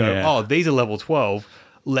into it and go, Yeah. "Oh, these are level 12.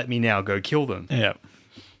 Let me now go kill them." Yeah.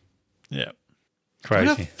 Yeah. What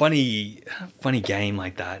a Crazy. funny game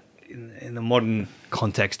like that in the modern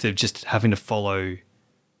context of just having to follow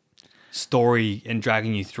story and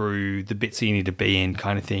dragging you through the bits that you need to be in,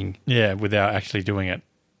 kind of thing. Yeah, without actually doing it.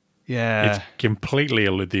 Yeah. It's completely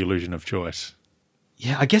the illusion of choice.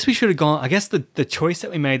 Yeah, I guess we should have gone. I guess the choice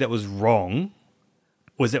that we made that was wrong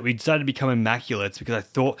was that we decided to become immaculates because I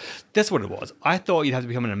thought that's what it was. I thought you'd have to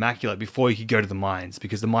become an immaculate before you could go to the mines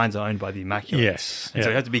because the mines are owned by the immaculates. Yes. And so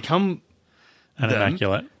you have to become an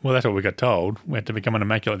immaculate. Well, that's what we got told. We had to become an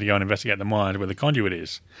immaculate to go and investigate the mines where the conduit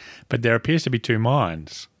is. But there appears to be 2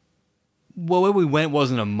 mines. Well, where we went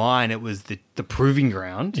wasn't a mine; it was the proving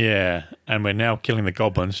ground. Yeah, and we're now killing the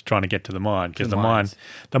goblins trying to get to the mine because mines.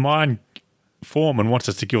 the mine foreman wants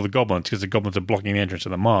us to kill the goblins because the goblins are blocking the entrance to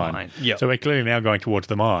the mine. Yep. So we're clearly now going towards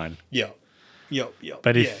the mine. Yep.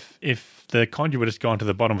 But if the conduit has gone to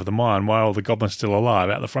the bottom of the mine, why are all the goblins still alive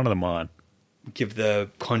out the front of the mine? Give the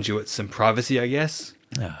conduit some privacy, I guess.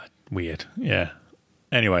 Weird. Yeah.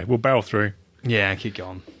 Anyway, we'll barrel through. Yeah, keep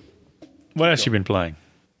going. What else you been playing?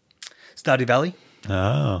 Stardew Valley.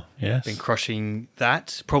 Oh, yes. Been crushing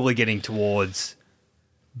that. Probably getting towards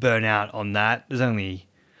burnout on that. There's only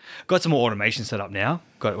got some more automation set up now.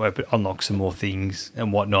 Got to unlock some more things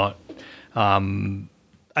and whatnot.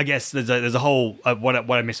 I guess there's a whole what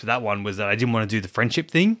I missed with that one was that I didn't want to do the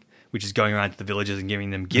friendship thing, which is going around to the villagers and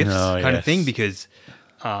giving them gifts of thing because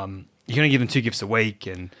you can only give them 2 gifts a week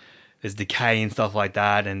and there's decay and stuff like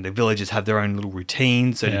that, and the villagers have their own little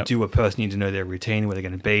routine. So to do a person, you need to know their routine, where they're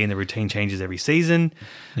going to be, and the routine changes every season.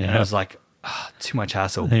 And I was like, too much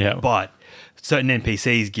hassle. But certain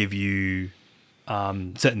NPCs give you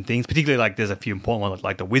certain things, particularly like there's a few important ones,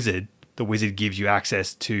 like the wizard. The wizard gives you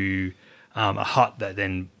access to a hut that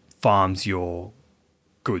then farms your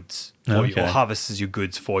goods for you, or harvests your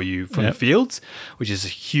goods for you from the fields, which is a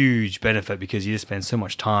huge benefit because you just spend so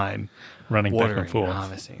much time running watering back and forth,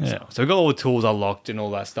 harvesting. So we've got all the tools unlocked and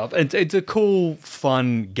all that stuff. It's a cool,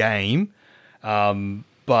 fun game,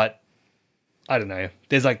 but I don't know.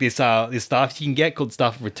 There's like this stuff you can get called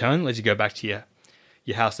Staff of Return. Lets you go back to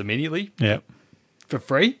your house immediately, for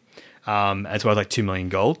free. It's worth like 2 million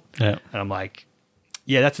gold. And I'm like,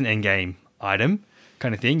 that's an end game item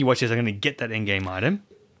kind of thing. You watch this, I'm going to get that end game item,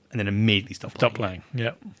 and then immediately stop playing.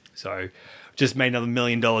 So just made another $1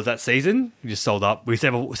 million that season. We just sold up. We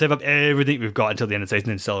save up everything we've got until the end of the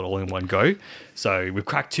season and sell it all in one go. So we've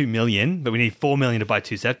cracked 2 million, but we need 4 million to buy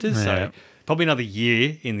 2 scepters. So probably another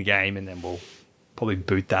year in the game, and then we'll probably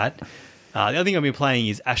boot that. The other thing I've been playing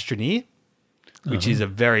is Astroneer, which is it's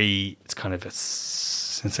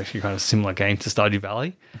actually kind of a similar game to Stardew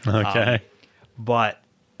Valley. But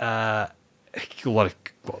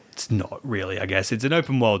it's not really, I guess. It's an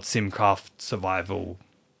open world SimCraft survival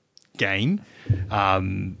game.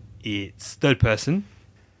 It's third person,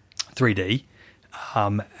 3D,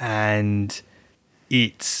 and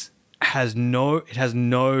it has no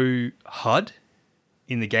HUD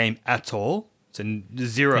in the game at all. So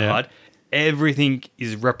zero HUD. Everything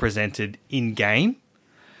is represented in game.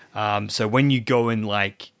 So when you go and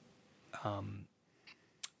like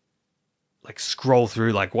scroll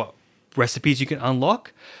through like what recipes you can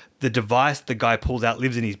unlock, the device the guy pulls out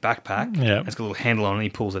lives in his backpack. It's got a little handle on it, and he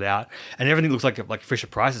pulls it out, and everything looks like Fisher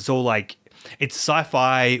Price. It's all like, it's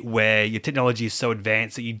sci-fi where your technology is so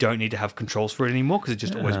advanced that you don't need to have controls for it anymore because it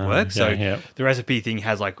just always works. The recipe thing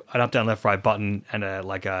has like an up, down, left, right button and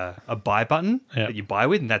a buy button that you buy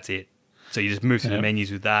with, and that's it. So you just move through the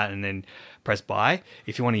menus with that and then press buy.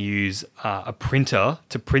 If you want to use a printer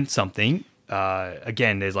to print something,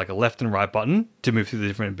 again, there's like a left and right button to move through the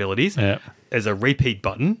different abilities. There's a repeat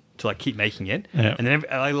button to like keep making it. And then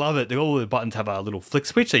I love it. All the buttons have a little flick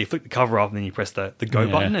switch. So you flick the cover off and then you press the go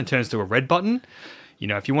button and it turns to a red button. You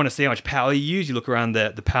know, if you want to see how much power you use, you look around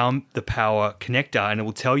the power connector and it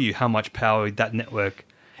will tell you how much power that network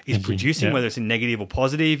is producing, whether it's in negative or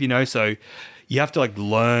positive, you know. So you have to like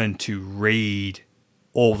learn to read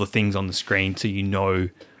all the things on the screen so you know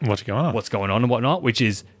what's going on and whatnot, which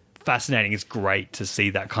is fascinating. It's great to see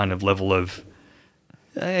that kind of level of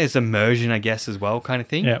it's immersion, I guess, as well, kind of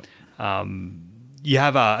thing. You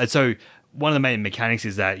have so one of the main mechanics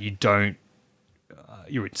is that you don't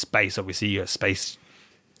you're in space. Obviously, you got a space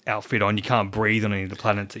outfit on. You can't breathe on any of the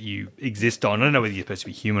planets that you exist on. I don't know whether you're supposed to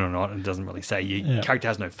be human or not. It doesn't really say. Your character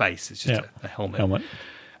has no face. It's just a helmet.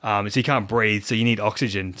 So you can't breathe. So you need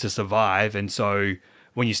oxygen to survive. And so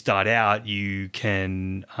when you start out, you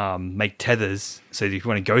can make tethers. So if you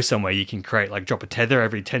want to go somewhere, you can drop a tether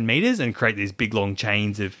every 10 meters and create these big long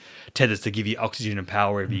chains of tethers to give you oxygen and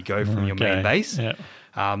power wherever you go from your main base.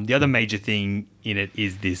 The other major thing in it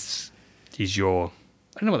is your,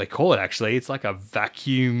 I don't know what they call it actually. It's like a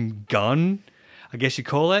vacuum gun, I guess you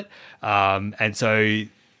call it. And so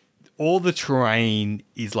all the terrain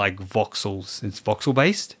is like voxels. It's voxel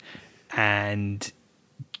based, and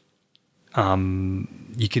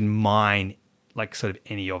you can mine like sort of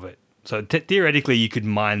any of it. So theoretically, you could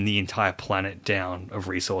mine the entire planet down of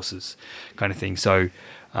resources, kind of thing. So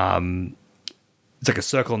it's like a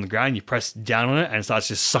circle on the ground. You press down on it, and it starts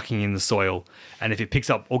just sucking in the soil. And if it picks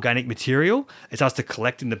up organic material, it starts to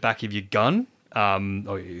collect in the back of your gun.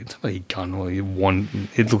 Or it's not like a gun, or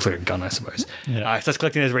it looks like a gun, I suppose. Yeah. It starts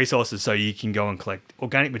collecting those resources, so you can go and collect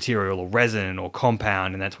organic material or resin or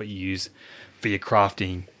compound, and that's what you use for your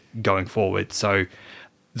crafting going forward. So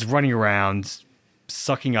it's running around,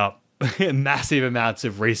 sucking up massive amounts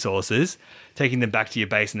of resources, taking them back to your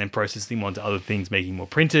base, and then processing them onto other things, making more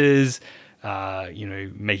printers,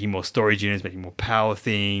 making more storage units, making more power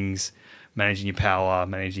things, managing your power,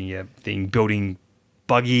 managing your thing, building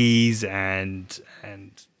buggies and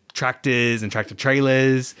tractors and tractor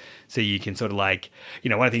trailers. So you can sort of like,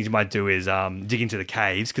 one of the things you might do is dig into the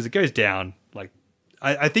caves, because it goes down like,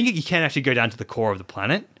 I think you can actually go down to the core of the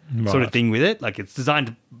planet, sort of thing with it. Like it's designed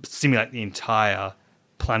to simulate the entire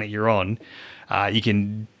planet you're on. You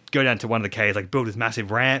can go down to one of the caves, like build this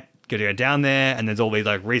massive ramp, go down there, and there's all these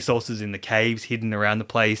like resources in the caves hidden around the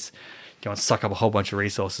place. Go and suck up a whole bunch of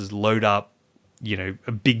resources, load up,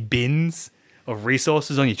 big bins of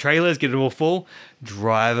resources on your trailers, get it all full,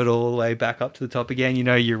 drive it all the way back up to the top again. Your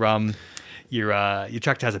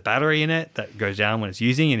tractor has a battery in it that goes down when it's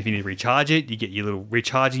using, and if you need to recharge it, you get your little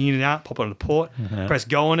recharging unit out, pop it on the port, press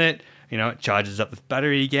go on it, it charges up the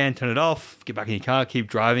battery again, turn it off, get back in your car, keep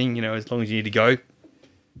driving, as long as you need to go. So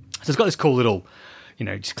it's got this cool little,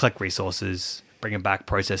 just collect resources, bring them back,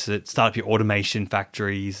 process it, start up your automation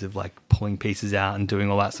factories of like pulling pieces out and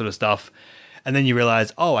doing all that sort of stuff. And then you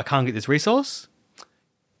realize, I can't get this resource.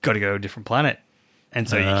 Got to go to a different planet. And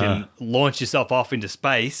so you can launch yourself off into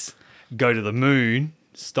space, go to the moon,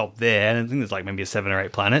 stop there. And I think there's like maybe 7 or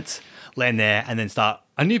 8 planets, land there, and then start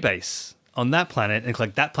a new base on that planet and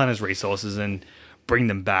collect that planet's resources and bring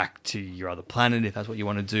them back to your other planet if that's what you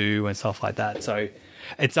want to do and stuff like that. So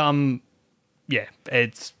it's,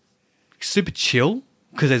 it's super chill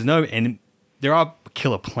because there are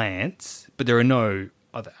killer plants, but there are no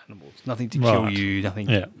other animals, nothing to kill you, nothing,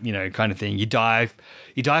 kind of thing. You die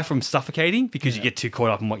from suffocating because you get too caught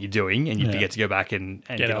up in what you're doing and you forget to go back and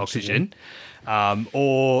get oxygen.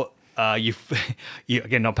 Or you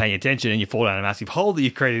again, not paying attention and you fall down a massive hole that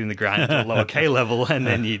you've created in the ground to a lower K level and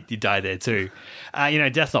then you die there too.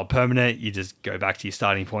 Death's not permanent. You just go back to your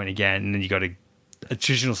starting point again, and then you got a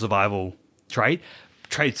traditional survival trait,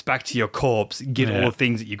 traits back to your corpse, get all the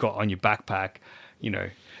things that you got on your backpack.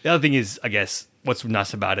 The other thing is, I guess, what's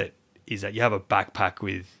nice about it is that you have a backpack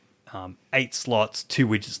with 8 slots, 2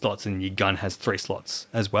 widget slots, and your gun has 3 slots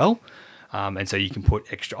as well. And so you can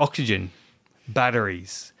put extra oxygen,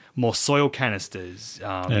 batteries, more soil canisters. You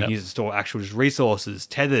can use it to store actual resources,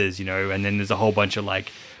 tethers, and then there's a whole bunch of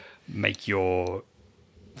like, make your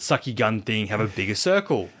sucky gun thing have a bigger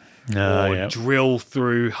circle. Drill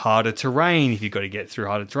through harder terrain if you've got to get through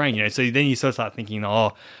harder terrain. So then you sort of start thinking,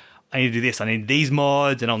 I need to do this. I need these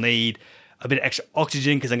mods, and I'll need a bit of extra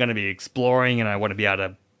oxygen because I'm going to be exploring and I want to be able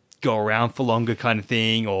to go around for longer, kind of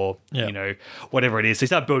thing, or whatever it is. So you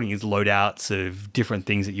start building these loadouts of different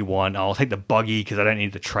things that you want. I'll take the buggy because I don't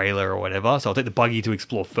need the trailer or whatever. So I'll take the buggy to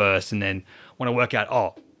explore first, and then when I work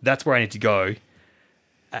out, that's where I need to go.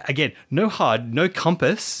 Again, no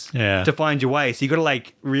compass to find your way. So you got to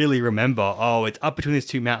like really remember, it's up between these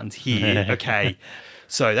 2 mountains here. Okay.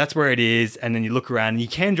 So that's where it is. And then you look around and you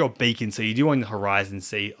can drop beacons. So you do on the horizon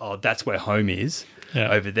see, that's where home is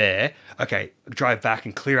over there. Okay. Drive back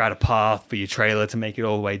and clear out a path for your trailer to make it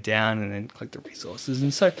all the way down and then collect the resources.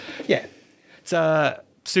 And so, it's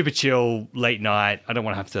super chill, late night. I don't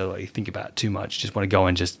want to have to like think about it too much. Just want to go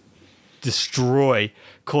and just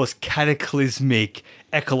cause cataclysmic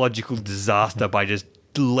ecological disaster by just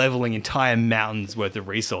leveling entire mountains worth of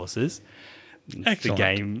resources. That's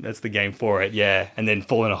the game for it, and then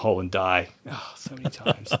fall in a hole and die. So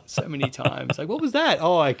many times. Like, what was that?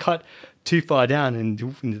 I cut too far down and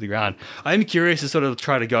into the ground. I'm curious to sort of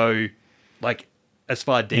try to go like as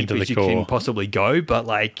far deep as you can possibly go, but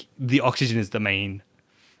like the oxygen is the main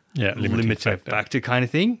limiter factor kind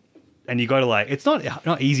of thing. And you got to like, it's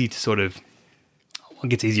not easy to sort of, it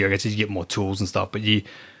gets easier, I guess, as you get more tools and stuff, but you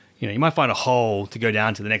might find a hole to go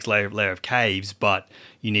down to the next layer of caves, but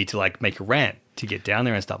you need to like make a ramp to get down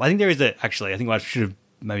there and stuff. I think there is I think what I should have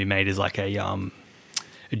maybe made is like a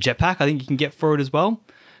jetpack. I think you can get for it as well,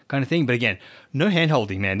 kind of thing. But again, no hand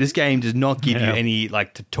holding, man. This game does not give you any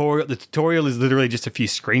like tutorial. The tutorial is literally just a few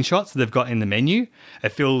screenshots that they've got in the menu. It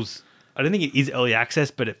feels, I don't think it is early access,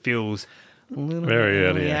 but it feels a little very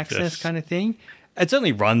early access kind of thing. It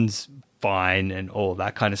certainly runs fine and all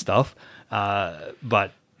that kind of stuff,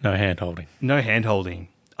 but no hand holding. No hand holding.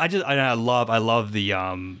 I love the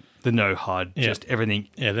no HUD, just everything.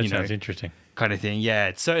 Yeah, that sounds interesting. Kind of thing. Yeah,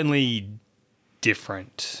 it's certainly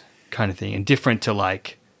different kind of thing, and different to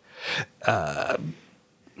like, having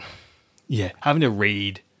to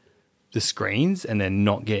read the screens and then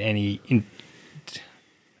not get any.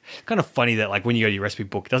 Kind of funny that like when you go to your recipe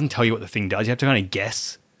book, it doesn't tell you what the thing does. You have to kind of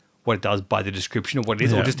guess what it does by the description of what it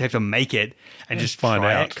is, or just have to make it and just find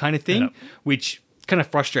try out it kind of thing, which is kind of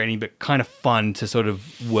frustrating, but kind of fun to sort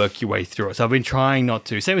of work your way through it. So I've been trying not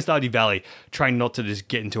to, same with Stardew Valley, trying not to just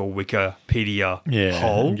get into a Wikipedia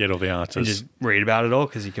hole and get all the answers and just read about it all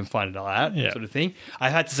because you can find it all out, sort of thing.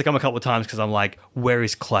 I had to succumb a couple of times because I'm like, where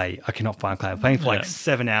is clay? I cannot find clay. I'm playing for like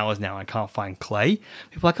 7 hours now. I can't find clay.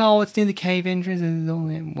 People are like, oh, it's near the cave entrance and all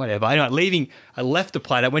that, whatever. I left the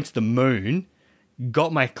planet, I went to the moon,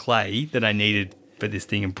 got my clay that I needed for this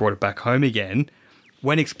thing and brought it back home again.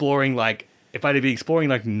 Went exploring, like, if I'd been exploring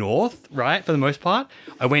like north, right, for the most part,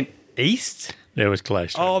 I went east. There was clay.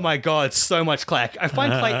 Oh my God, so much clay. I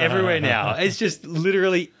find clay everywhere now. It's just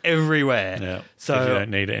literally everywhere. Yeah. So you don't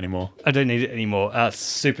need it anymore. I don't need it anymore.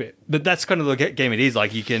 Super. But that's kind of the game it is.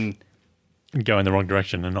 Like you can go in the wrong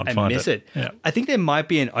direction and not find miss it. Yeah. I think there might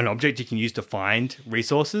be an object you can use to find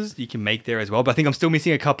resources you can make there as well. But I think I'm still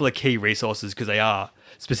missing a couple of key resources because they are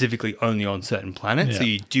specifically only on certain planets. Yeah. So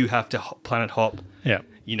you do have to planet hop. Yeah.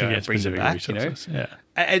 You know, and bring them back. Resources. You know,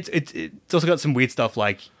 it's also got some weird stuff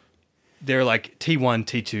like there are like T1,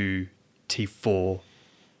 T2, T4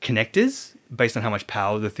 connectors based on how much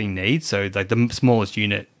power the thing needs. So like the smallest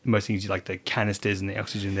unit, most things like the canisters and the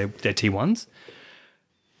oxygen, they're T1s.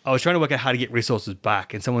 I was trying to work out how to get resources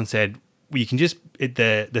back, and someone said, well, you can just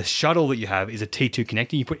the shuttle that you have is a T2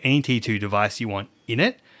 connector. You put any T2 device you want in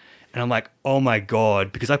it, and I'm like, oh my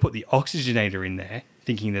God, because I put the oxygenator in there,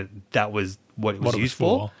 thinking that was what it was used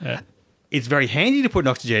for. Yeah. It's very handy to put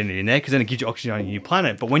an oxygenator in there because then it gives you oxygen on your new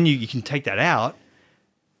planet. But when you can take that out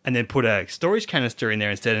and then put a storage canister in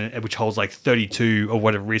there instead, which holds like 32 or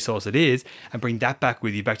whatever resource it is, and bring that back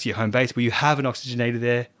with you back to your home base where you have an oxygenator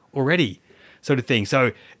there already, sort of thing.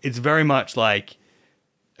 So it's very much like,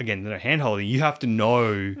 again, no hand holding. You have to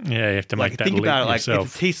know. Yeah, you have to make that think about it yourself. like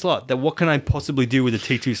it's a T slot. That what can I possibly do with a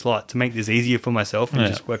T2 slot to make this easier for myself and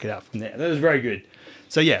just work it out from there. That was very good.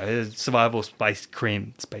 So yeah, survival space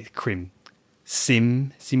crim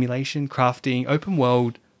simulation crafting open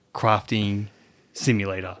world crafting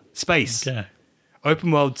simulator space. Okay.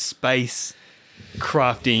 Open world space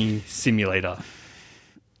crafting simulator.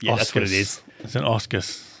 Yeah, that's what it is. It's an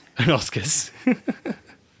Oscars. An Oscars.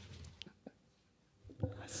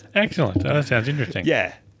 Excellent. Oh, that sounds interesting.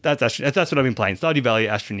 Yeah, that's what I've been playing. Stardew Valley,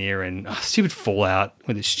 Astroneer, and stupid Fallout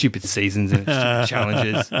with its stupid seasons and its stupid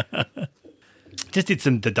challenges. Just did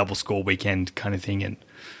the double score weekend kind of thing, and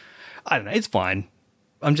I don't know, it's fine.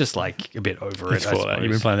 I'm just like a bit over It's it. I Fallout. suppose.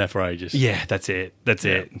 You've been playing that for ages. Yeah, that's it. That's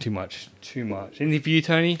it. Too much. Anything for you,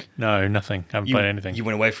 Tony? No, nothing. I haven't played anything. You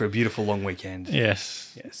went away for a beautiful long weekend.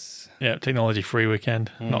 Yes. Yes. Yeah, technology-free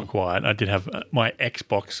weekend. Not quite. I did have my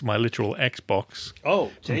Xbox, my literal Xbox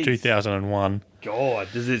Oh, from geez. 2001. God,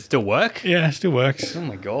 does it still work? Yeah, it still works. Oh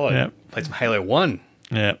my God. Yeah. Played some Halo 1.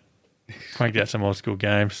 Yeah. Cranked out some old school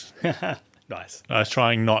games. Nice. I was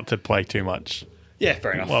trying not to play too much Yeah,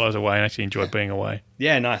 fair enough. while I was away and actually enjoyed being away.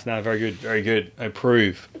 Yeah, nice. No, very good. Very good. I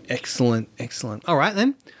approve. Excellent. All right,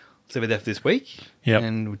 then. Let's leave it there for this week. Yep.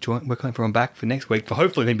 And we're calling for one back for next week for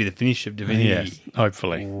hopefully maybe the finish of Divinity. Yes,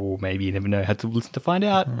 hopefully. Or maybe you never know. Have to listen to find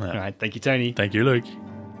out. All right. Thank you, Tony. Thank you, Luke.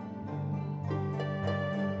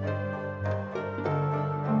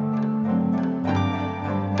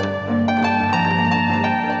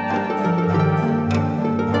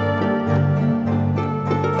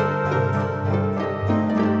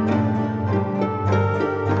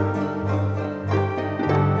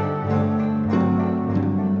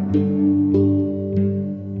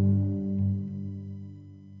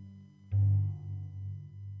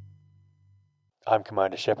 I'm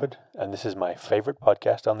Commander Shepard, and this is my favorite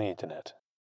podcast on the internet.